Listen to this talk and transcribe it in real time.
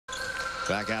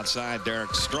Back outside,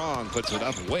 Darrell Strong puts it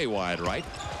up way wide right.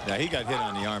 Yeah, he got hit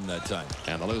on the arm that time.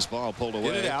 And the loose ball pulled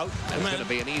away. Get it out. It's going to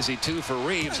be an easy 2 for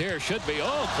Reeves here. Should be.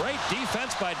 Oh, great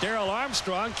defense by Darrell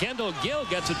Armstrong. Kendall Gill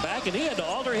gets it back, and he had to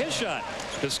alter his shot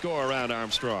to score around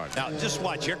Armstrong. Now, just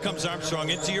watch. Here comes Armstrong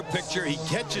into your picture. He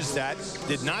catches that,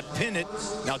 did not pin it.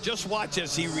 Now, just watch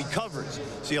as he recovers.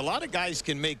 See, a lot of guys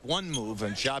can make one move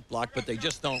and shot block, but they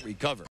just don't recover.